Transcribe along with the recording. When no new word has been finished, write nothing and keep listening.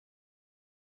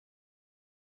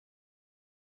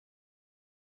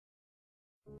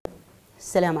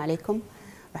Assalamu alaikum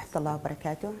rahmatullahi wa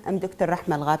barakatuh. I'm Dr.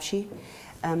 Rahmah Al-Ghabshi.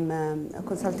 I'm a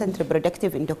consultant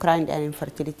reproductive endocrine and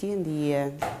infertility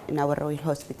in our Royal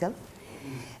Hospital.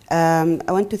 I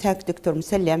want to thank Dr.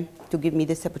 Musallam to give me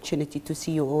this opportunity to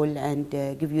see you all and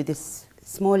give you this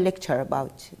small lecture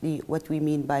about what we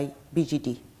mean by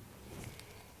BGD.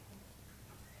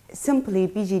 Simply,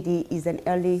 BGD is an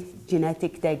early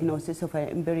genetic diagnosis of an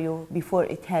embryo before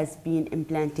it has been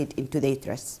implanted into the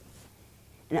uterus.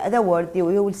 In other words, we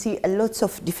will see lots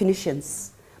of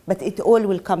definitions, but it all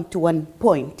will come to one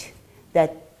point,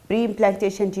 that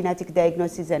pre-implantation genetic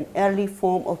diagnosis is an early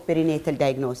form of perinatal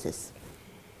diagnosis.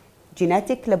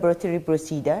 Genetic laboratory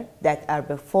procedures that are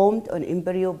performed on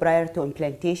embryo prior to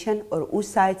implantation or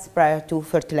oocytes prior to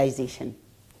fertilization.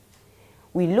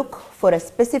 We look for a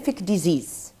specific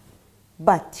disease,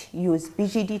 but use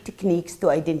BGD techniques to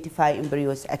identify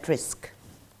embryos at risk.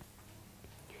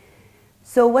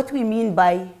 So what we mean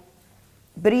by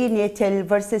prenatal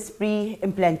versus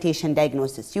pre-implantation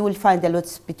diagnosis, you will find a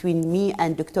lot between me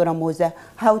and Dr. Moza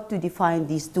how to define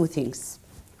these two things.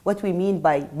 What we mean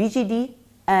by BGD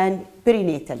and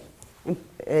prenatal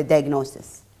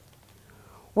diagnosis.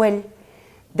 Well,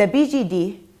 the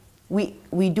BGD,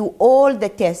 we do all the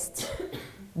tests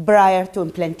prior to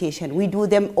implantation. We do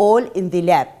them all in the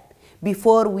lab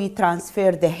before we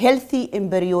transfer the healthy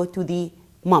embryo to the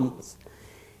moms.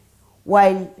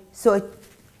 When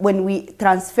we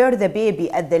transfer the baby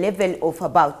at the level of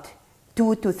about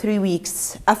 2 to 3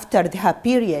 weeks after her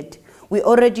period, we're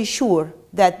already sure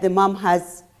that the mom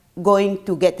has going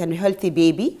to get a healthy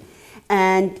baby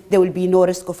and there will be no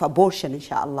risk of abortion,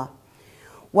 inshallah.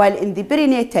 While in the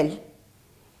perinatal,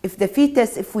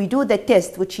 if we do the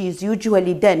test, which is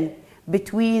usually done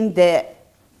between the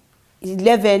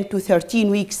 11 to 13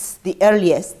 weeks, the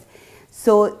earliest,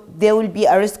 so there will be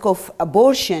a risk of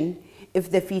abortion if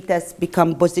the fetus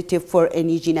becomes positive for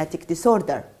any genetic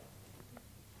disorder.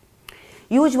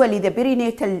 Usually the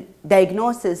perinatal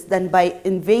diagnosis done by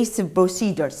invasive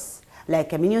procedures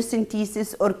like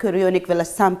amniocentesis or chorionic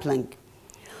villus sampling,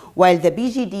 while the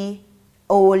BGD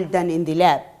all done in the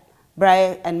lab.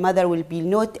 Bride and mother will be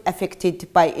not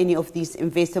affected by any of these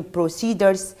invasive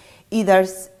procedures, either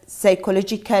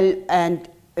psychological and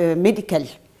medical,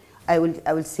 I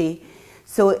will say.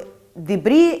 So the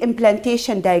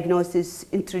pre-implantation diagnosis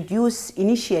introduced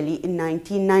initially in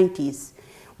 1990s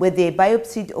with the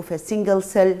biopsy of a single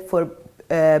cell for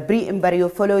pre-embryo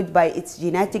followed by its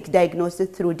genetic diagnosis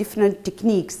through different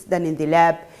techniques done in the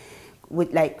lab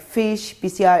with like FISH,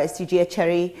 PCR,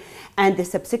 STG-HRA, and the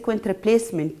subsequent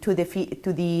replacement to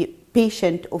the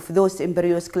patient of those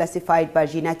embryos classified by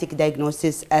genetic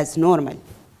diagnosis as normal.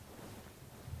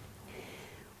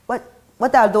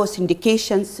 What are those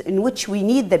indications in which we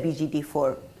need the BGD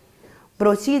for?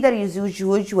 Procedure is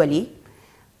usually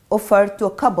offered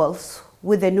to couples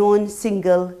with a known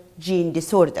single gene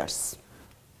disorders.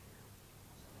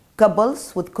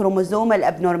 Couples with chromosomal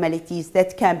abnormalities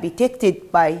that can be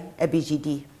detected by a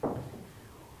BGD.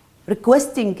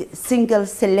 Requesting single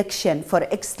selection for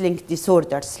X-linked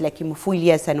disorders like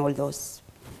hemophilias and all those.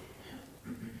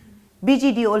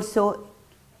 BGD also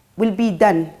will be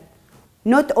done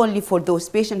not only for those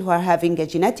patients who are having a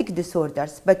genetic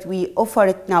disorders, but we offer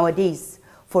it nowadays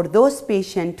for those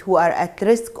patients who are at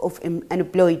risk of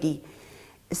aneuploidy,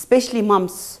 especially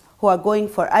moms who are going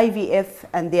for IVF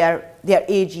and their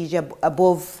age is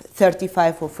above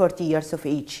 35 or 40 years of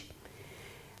age.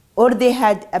 Or they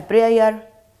had a prior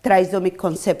trisomic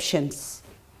conceptions.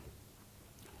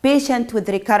 Patient with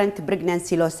recurrent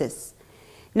pregnancy losses.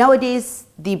 Nowadays,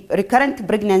 the recurrent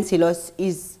pregnancy loss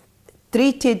is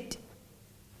treated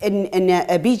in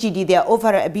a BGD, they are over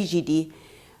a BGD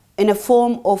in a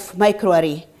form of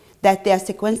microarray that they are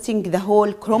sequencing the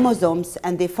whole chromosomes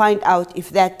and they find out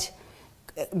if that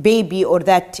baby or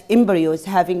that embryo is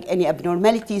having any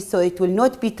abnormalities, so it will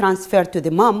not be transferred to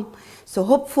the mom. So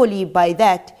hopefully by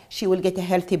that she will get a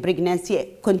healthy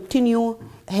pregnancy, continue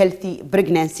healthy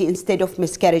pregnancy instead of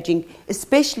miscarrying,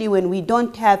 especially when we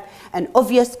don't have an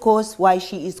obvious cause why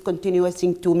she is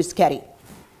continuing to miscarry.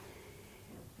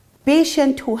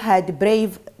 Patient who had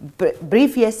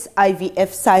previous IVF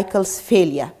cycles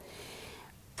failure.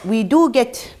 We do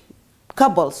get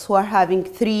couples who are having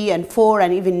 3 and 4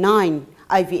 and even 9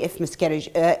 IVF miscarriage,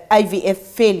 IVF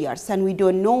failures, and we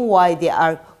don't know why they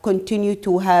are continue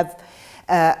to have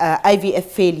IVF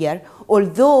failure,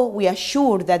 although we are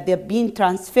sure that they're being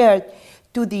transferred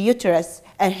to the uterus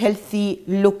and healthy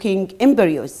looking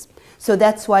embryos. So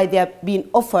that's why they are being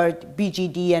offered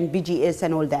BGD and BGS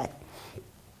and all that.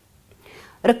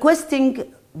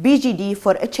 Requesting BGD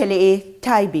for HLA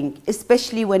typing,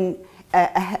 especially when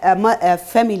a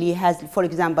family has, for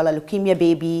example, a leukemia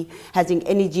baby, having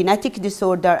any genetic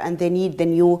disorder, and they need the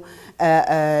new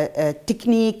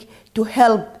technique to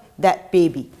help that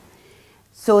baby.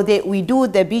 So we do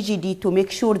the BGD to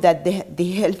make sure that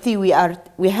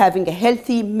we're having a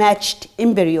healthy matched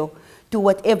embryo to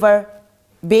whatever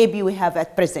baby we have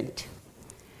at present.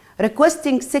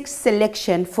 Requesting sex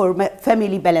selection for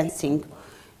family balancing.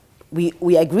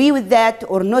 We agree with that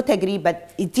or not agree,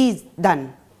 but it is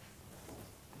done.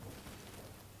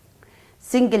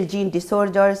 Single gene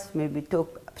disorders, maybe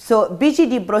talk. So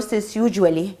BGD process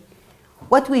usually,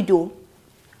 what we do,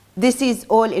 this is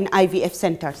all in IVF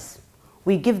centers.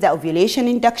 We give the ovulation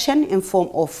induction in form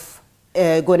of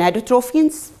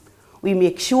gonadotrophins. We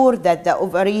make sure that the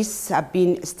ovaries have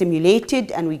been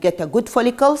stimulated and we get a good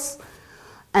follicles.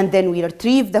 And then we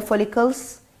retrieve the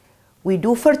follicles. We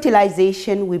do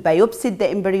fertilization. We biopsy the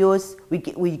embryos.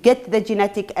 We get the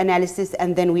genetic analysis,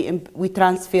 and then we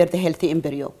transfer the healthy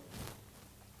embryo.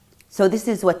 So this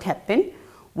is what happened.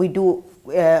 We do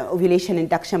ovulation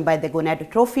induction by the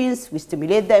gonadotrophins. We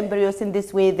stimulate the embryos in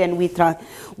this way. Then we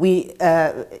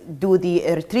do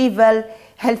the retrieval.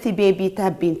 Healthy baby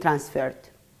have been transferred.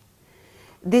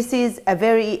 This is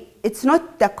it's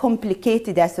not that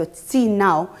complicated as it's seen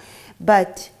now,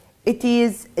 but it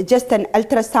is just an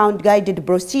ultrasound guided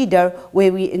procedure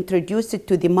where we introduce it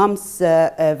to the mom's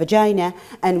vagina,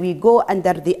 and we go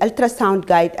under the ultrasound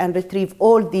guide and retrieve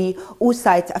all the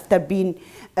oocytes after being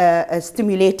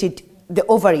stimulated the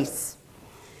ovaries.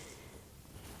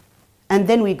 And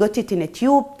then we got it in a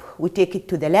tube, we take it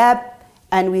to the lab,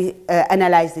 and we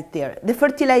analyze it there. The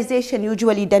fertilization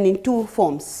usually done in two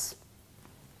forms.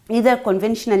 Either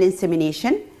conventional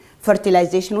insemination,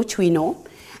 fertilization, which we know,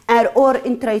 or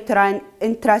intrauterine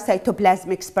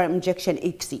intracytoplasmic sperm injection,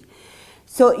 ICSI.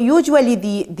 So usually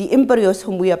the embryos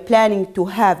whom we are planning to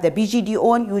have the BGD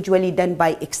on, usually done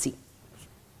by ICSI,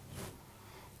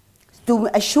 to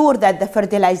assure that the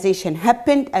fertilization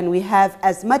happened and we have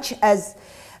as much as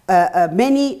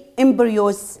many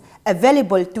embryos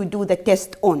available to do the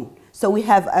test on. So we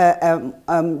have,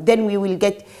 then we will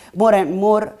get more and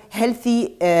more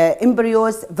healthy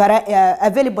embryos,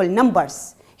 available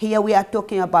numbers. Here we are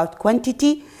talking about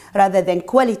quantity rather than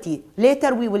quality.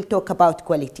 Later we will talk about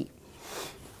quality.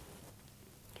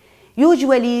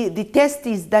 Usually the test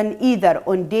is done either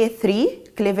on day 3,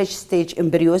 cleavage stage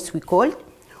embryos we called,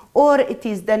 or it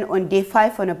is done on day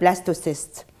 5 on a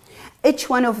blastocyst. Each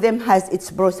one of them has its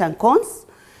pros and cons,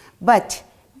 but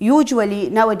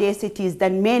usually nowadays it is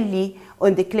done mainly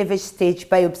on the cleavage stage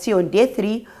biopsy on day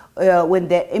 3 when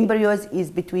the embryos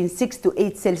is between 6 to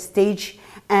 8 cell stage,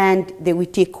 and they will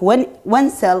take one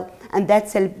cell, and that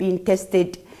cell being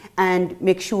tested and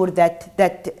make sure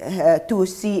that to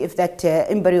see if that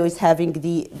embryo is having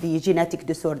the genetic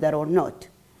disorder or not.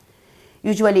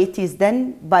 Usually it is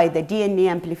done by the DNA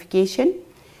amplification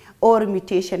or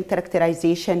mutation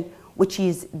characterization, which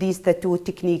is these the two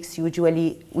techniques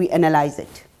usually we analyze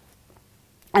it.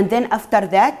 And then after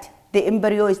that, the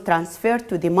embryo is transferred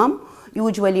to the mom,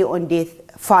 usually on day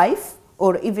 5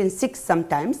 or even 6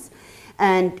 sometimes.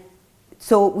 And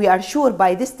so we are sure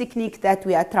by this technique that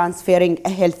we are transferring a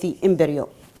healthy embryo.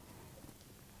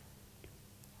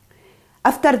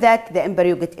 After that, the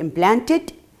embryo gets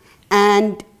implanted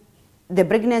and the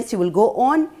pregnancy will go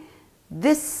on.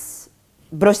 This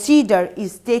procedure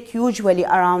takes usually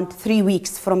around 3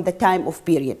 weeks from the time of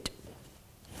period.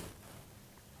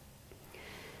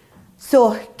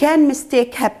 So can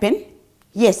mistake happen?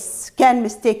 Yes, can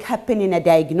mistake happen in a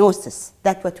diagnosis?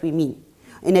 That's what we mean,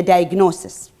 in a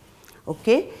diagnosis.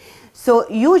 Okay, so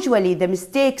usually the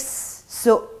mistakes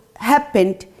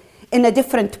happened in a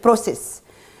different process,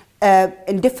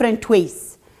 in different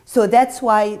ways. So that's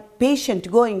why patients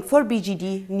going for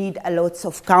BGD need a lot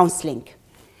of counseling.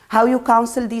 How you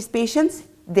counsel these patients?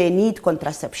 They need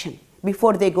contraception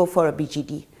before they go for a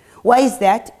BGD. Why is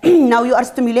that? Now you are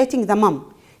stimulating the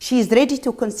mom. She is ready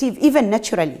to conceive even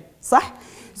naturally. صح?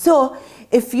 So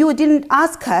if you didn't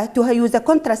ask her to use a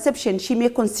contraception, she may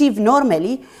conceive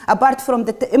normally apart from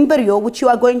the embryo which you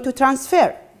are going to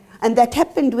transfer. And that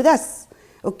happened with us.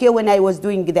 Okay, when I was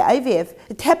doing the IVF,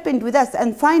 it happened with us.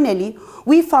 And finally,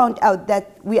 we found out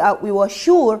that we were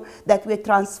sure that we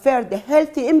transferred the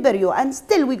healthy embryo, and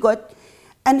still we got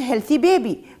an unhealthy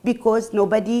baby because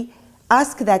nobody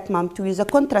asked that mom to use a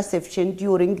contraception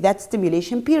during that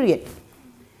stimulation period.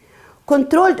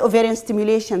 Controlled ovarian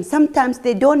stimulation, sometimes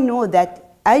they don't know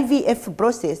that IVF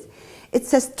process,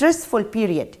 it's a stressful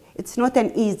period. It's not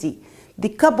an easy. The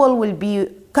couple will be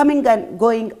coming and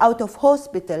going out of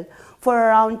hospital for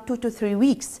around 2 to 3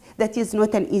 weeks. That is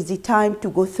not an easy time to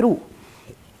go through.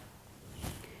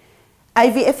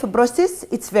 IVF process,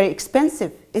 it's very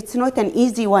expensive. It's not an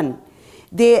easy one.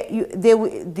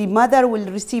 The mother will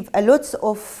receive a lot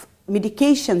of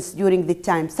medications during the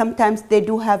time. Sometimes they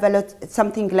do have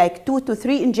something like 2 to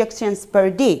 3 injections per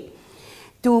day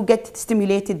to get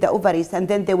stimulated the ovaries, and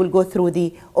then they will go through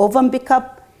the ovum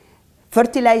pickup,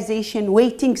 fertilization,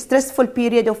 waiting, stressful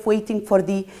period of waiting for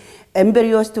the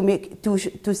embryos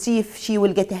to see if she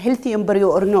will get a healthy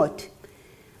embryo or not.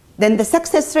 Then the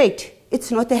success rate,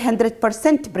 it's not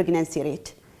 100% pregnancy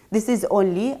rate. This is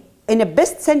only in the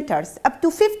best centers up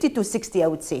to 50 to 60, I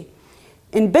would say.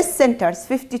 In best centers,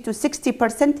 50 to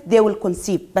 60% they will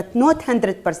conceive, but not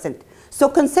 100%. So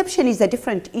conception is a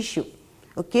different issue.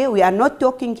 Okay, we are not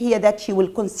talking here that she will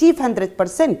conceive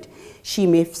 100%. She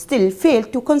may still fail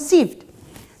to conceive.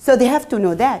 So they have to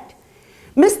know that.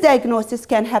 Misdiagnosis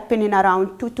can happen in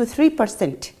around 2 to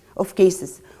 3% of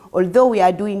cases. Although we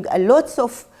are doing a lots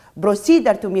of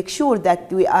procedure to make sure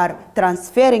that we are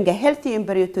transferring a healthy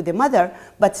embryo to the mother,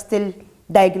 but still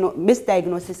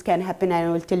misdiagnosis can happen, and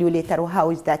I will tell you later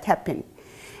how is that happening.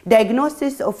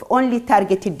 Diagnosis of only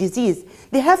targeted disease.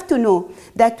 They have to know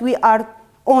that we are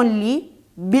only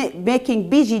making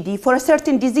BGD for a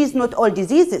certain disease, not all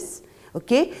diseases.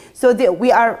 Okay, so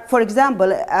we are, for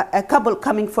example, a couple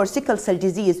coming for sickle cell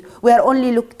disease. We are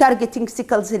only targeting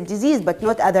sickle cell disease, but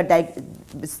not other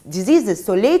diseases.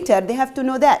 So later they have to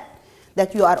know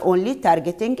that you are only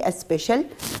targeting a special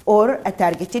or a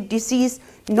targeted disease,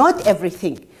 not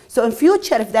everything. So in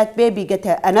future, if that baby get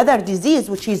another disease,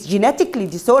 which is genetically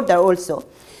disorder also,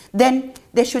 then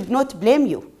they should not blame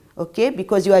you. Okay,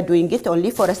 because you are doing it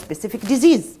only for a specific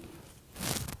disease.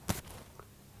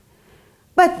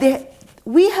 But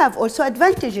we have also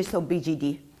advantages of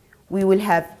BGD. We will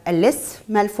have a less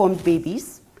malformed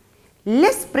babies,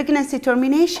 less pregnancy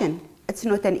termination. It's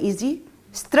not an easy,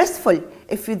 stressful.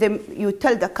 If you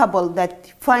tell the couple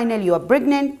that finally you are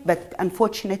pregnant, but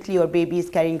unfortunately your baby is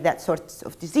carrying that sort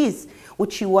of disease,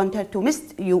 which you wanted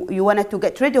to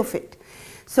get rid of it.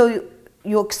 So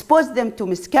you expose them to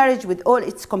miscarriage with all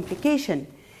its complications.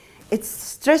 It's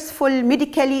stressful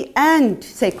medically and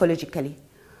psychologically.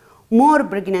 More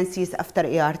pregnancies after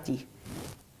ART,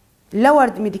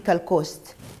 lowered medical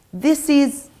cost. This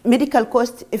is medical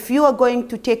cost if you are going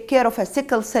to take care of a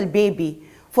sickle cell baby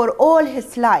for all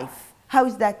his life. How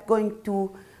is that going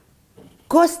to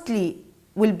costly?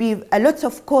 Will be a lot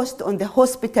of cost on the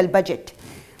hospital budget.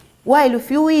 While if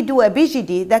we do a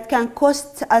BGD, that can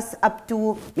cost us up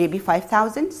to maybe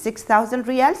 5,000, 6,000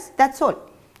 riyals, that's all.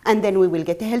 And then we will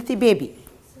get a healthy baby.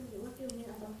 So what do you mean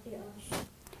about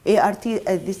ART?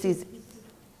 ART, this is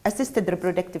assisted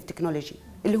reproductive technology,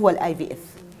 اللي هو IVF.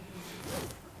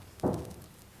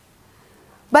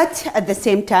 But at the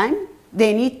same time,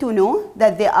 they need to know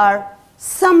that there are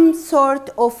some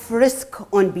sort of risk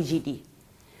on BGD.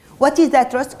 What is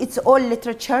that risk? It's all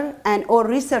literature and all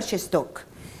research stock.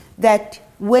 That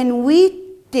when we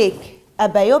take a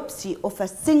biopsy of a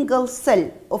single cell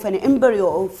of an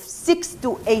embryo of 6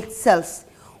 to 8 cells,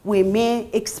 we may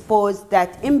expose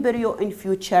that embryo in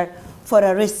future for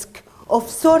a risk of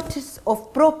sorts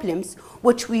of problems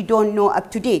which we don't know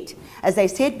up to date. As I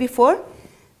said before,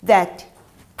 that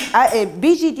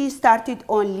BGD started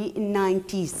only in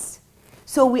 90s.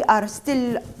 So we are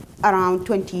still around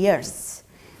 20 years.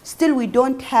 Still we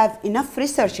don't have enough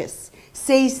researches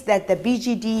says that the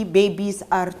BGD babies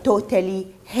are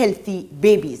totally healthy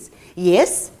babies.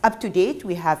 Yes, up to date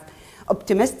we have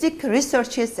optimistic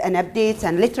researches and updates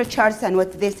and literatures, and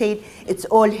what they say, it's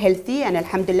all healthy and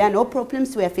alhamdulillah no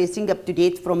problems we are facing up to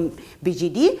date from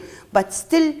BGD, but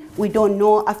still we don't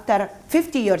know after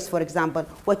 50 years, for example,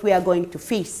 what we are going to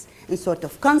face in sort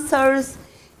of cancers,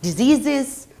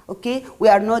 diseases. Okay,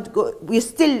 we're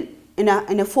still in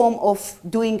a form of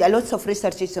doing a lot of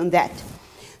researches on that.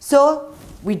 So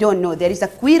we don't know. There is a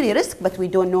query risk, but we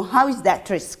don't know how is that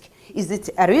risk. Is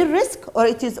it a real risk or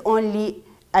it is only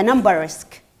a number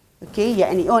risk? Okay,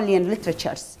 yeah, and only in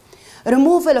literatures.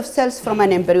 Removal of cells from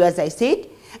an embryo, as I said,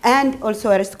 and also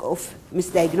a risk of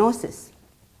misdiagnosis.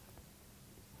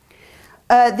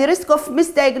 The risk of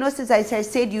misdiagnosis, as I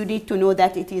said, you need to know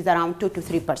that it is around 2 to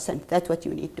 3%. That's what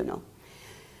you need to know.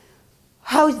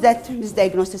 How is that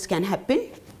misdiagnosis can happen?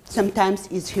 Sometimes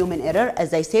is human error,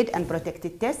 as I said,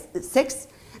 unprotected sex,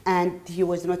 and he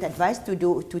was not advised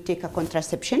to take a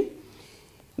contraception.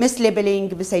 Mislabeling,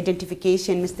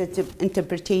 misidentification,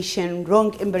 misinterpretation,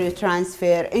 wrong embryo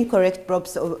transfer, incorrect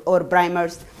probes or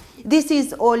primers. This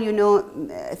is all, you know,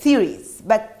 theories.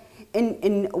 But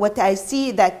in what I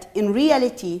see that in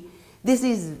reality, This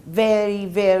is very,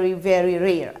 very, very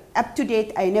rare. Up to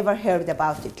date, I never heard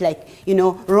about it. Like, you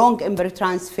know, wrong embryo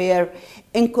transfer,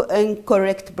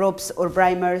 incorrect probes or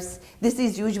primers. This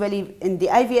is usually in the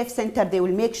IVF center, they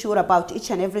will make sure about each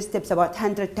and every steps about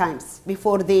 100 times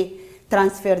before they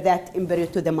transfer that embryo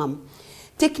to the mom.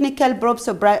 Technical probes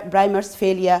or primers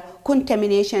failure,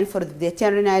 contamination for the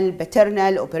maternal,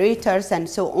 paternal operators, and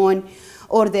so on.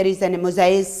 Or there is an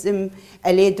mosaicism,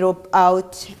 a lay drop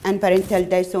out, and parental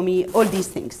disomy, all these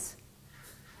things.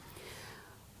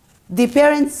 The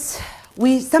parents,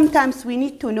 sometimes we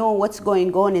need to know what's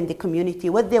going on in the community,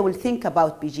 what they will think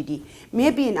about BGD.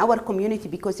 Maybe in our community,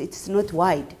 because it's not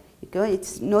wide, okay?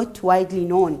 It's not widely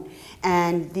known,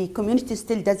 and the community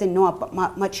still doesn't know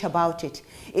much about it.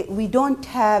 We don't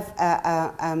have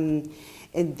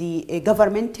the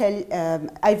governmental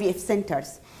IVF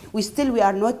centers. We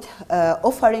are not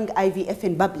offering IVF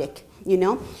in public, you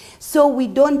know. So we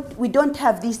don't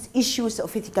have these issues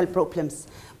of ethical problems.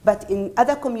 But in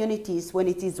other communities, when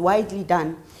it is widely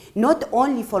done, not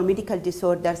only for medical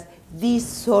disorders, these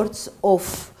sorts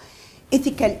of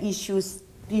ethical issues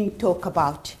being talked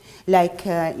about. Like,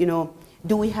 you know,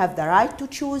 do we have the right to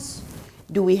choose?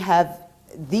 Do we have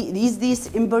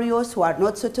these embryos who are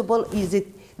not suitable? Is it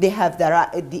they have the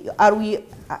right? Are we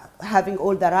having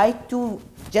all the right to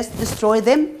just destroy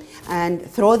them and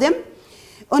throw them?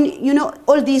 On, you know,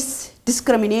 all this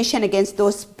discrimination against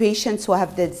those patients who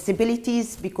have the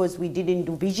disabilities because we didn't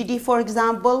do BGD, for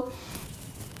example.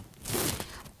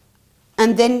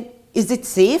 And then, is it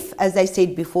safe? As I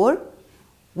said before,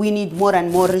 we need more and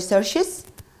more researches.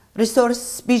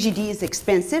 Resource BGD is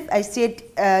expensive. I said,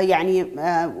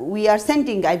 we are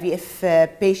sending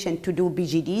IVF patient to do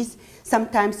BGDs.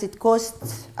 Sometimes it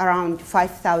costs around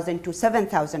 5,000 to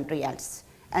 7,000 riyals.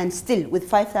 And still, with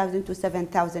 5,000 to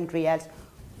 7,000 riyals,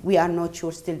 we are not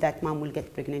sure still that mom will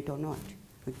get pregnant or not,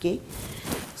 okay?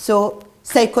 So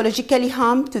psychologically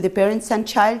harm to the parents and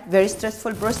child, very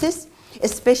stressful process,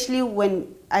 especially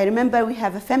when, I remember we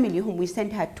have a family whom we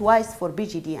sent her twice for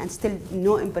BGD and still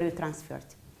no embryo transferred.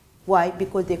 Why?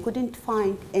 Because they couldn't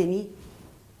find any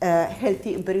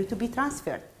healthy embryo to be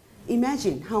transferred.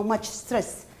 Imagine how much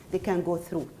stress they can go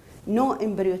through. No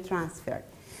embryo transferred.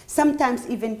 Sometimes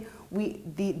even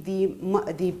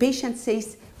the patient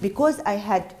says, because I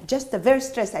had just a very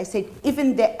stress, I said,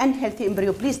 even the unhealthy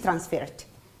embryo, please transfer it.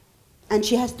 And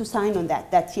she has to sign on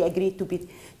that she agreed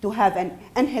to have an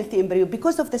unhealthy embryo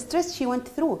because of the stress she went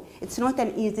through. It's not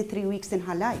an easy 3 weeks in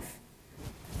her life.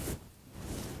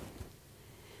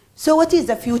 So what is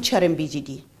the future in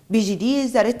BGD? BGD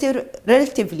is a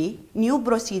relatively new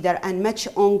procedure and much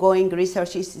ongoing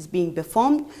research is being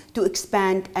performed to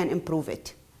expand and improve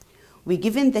it.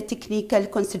 Given the technical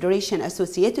consideration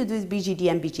associated with BGD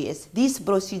and BGS, these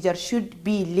procedures should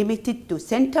be limited to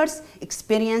centers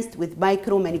experienced with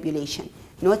micromanipulation,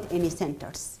 not any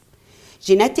centers.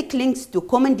 Genetic links to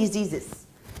common diseases.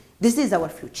 This is our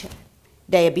future.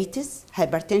 Diabetes,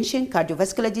 hypertension,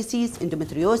 cardiovascular disease,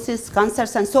 endometriosis,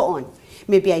 cancers, and so on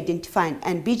may be identified,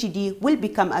 and BGD will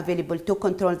become available to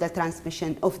control the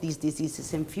transmission of these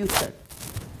diseases in future.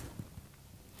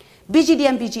 BGD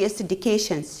and BGS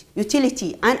indications,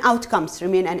 utility, and outcomes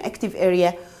remain an active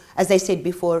area, as I said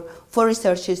before, for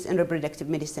researchers in reproductive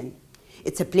medicine.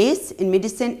 Its a place in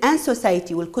medicine and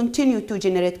society will continue to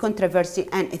generate controversy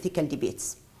and ethical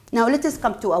debates. Now let us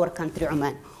come to our country,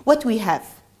 Oman. What we have.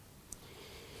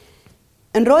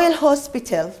 In Royal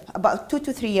Hospital, about 2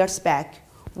 to 3 years back,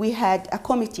 we had a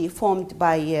committee formed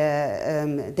by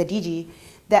the DG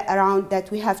that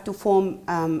we have to form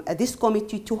this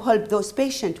committee to help those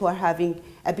patients who are having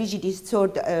a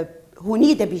BGD, who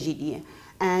need a BGD,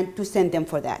 and to send them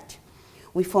for that.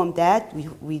 We formed that,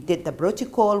 we did the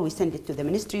protocol, we send it to the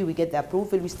ministry, we get the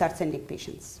approval, we start sending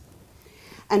patients.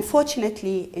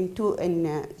 Unfortunately,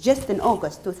 just in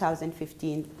August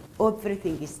 2015,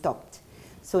 everything is stopped.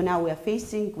 So now we are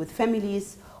facing with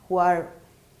families who are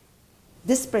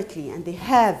desperately, and they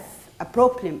have a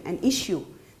problem, an issue,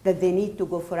 that they need to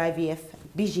go for IVF,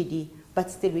 BGD,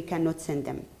 but still we cannot send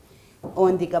them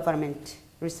on the government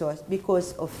resource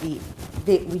because of we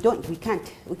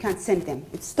can't send them.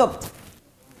 It's stopped.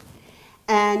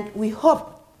 And we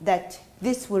hope that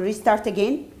this will restart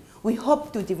again. We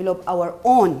hope to develop our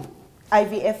own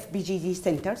IVF BGD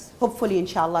centers. Hopefully,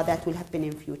 inshallah, that will happen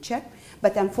in future.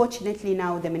 But unfortunately,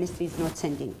 now the ministry is not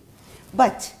sending.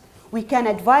 But we can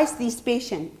advise these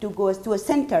patients to go to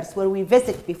centers where we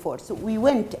visit before. So we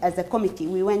went as a committee,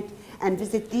 we went and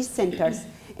visit these centers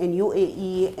in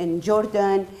UAE, in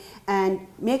Jordan, and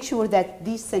make sure that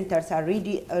these centers are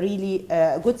really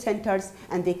good centers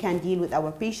and they can deal with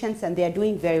our patients, and they are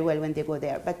doing very well when they go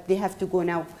there. But they have to go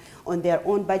now on their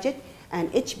own budget,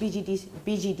 and each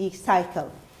BGD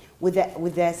cycle with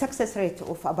a success rate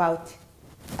of about,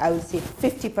 I would say,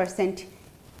 50%,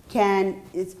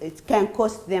 it can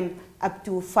cost them up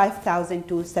to 5,000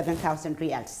 to 7,000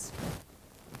 riyals.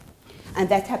 And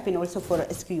that happened also for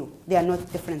SQU. They are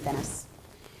not different than us.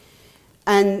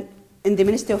 And in the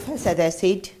Ministry of Health, as I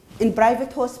said, in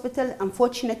private hospital,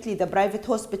 unfortunately, the private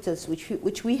hospitals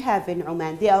which we have in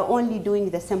Oman, they are only doing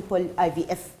the simple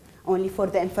IVF, only for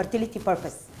the infertility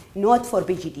purpose, not for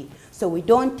BGD. So we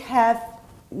don't have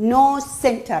no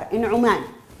center in Oman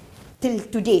till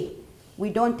today. We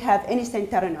don't have any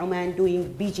center in Oman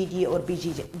doing BGD or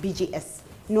BGS,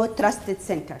 no trusted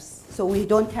centers. So we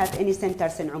don't have any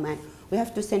centers in Oman. We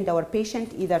have to send our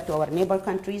patient either to our neighbor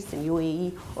countries in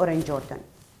UAE or in Jordan.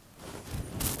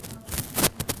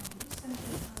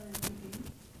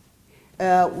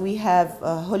 We have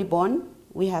Hollyborn,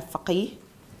 we have Faqih,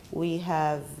 we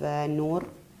have Noor.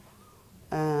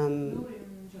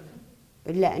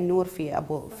 لا النور في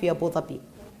أبو ظبي.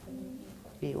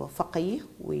 فقيه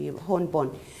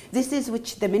وهونبون. This is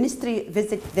which the ministry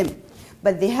visit them,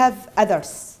 but they have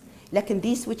others. Like in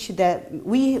these which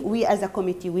we as a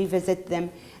committee, we visit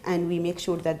them and we make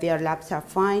sure that their labs are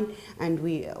fine, and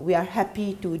we are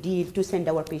happy to send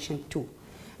our patient to.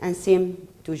 And same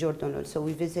to Jordan also.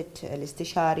 We visit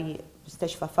Al-Istishari,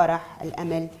 Mustashfa Farah,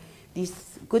 Al-Amal,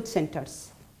 these good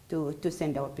centers to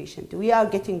send our patient. We are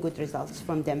getting good results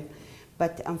from them,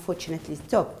 but unfortunately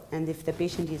stop. And if the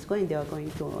patient is going, they are going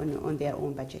to on their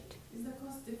own budget. Is the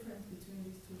cost different between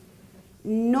these two?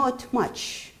 Not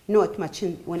much, not much.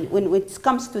 When it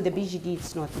comes to the BGD,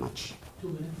 it's not much. 2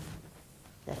 minutes.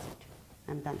 That's it.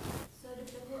 I'm done. So the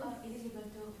people are eligible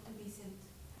to be sent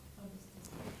for this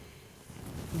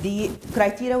test? The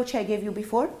criteria which I gave you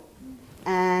before,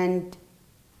 and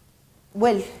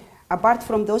well, apart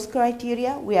from those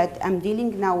criteria, I'm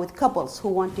dealing now with couples who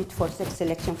want it for sex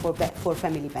selection for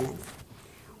family balance.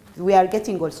 We are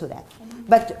getting also that.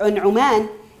 But in Oman,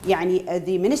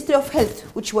 the Ministry of Health,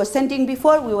 which was sending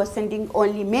before, we were sending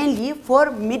only mainly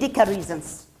for medical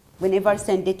reasons. We never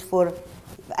send it for,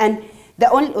 and the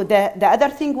other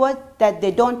thing was that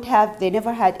they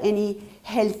never had any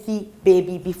healthy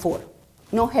baby before,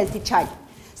 no healthy child.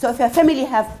 So if a family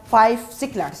have 5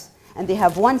 sicklers and they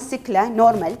have 1 sickler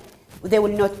normal, they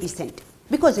will not be sent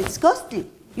because it's costly.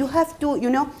 You have to,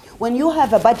 when you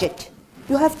have a budget,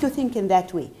 you have to think in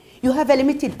that way. You have a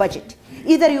limited budget.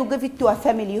 Either you give it to a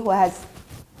family who has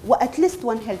at least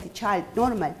 1 healthy child,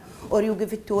 normal, or you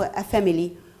give it to a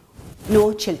family,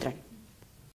 no children.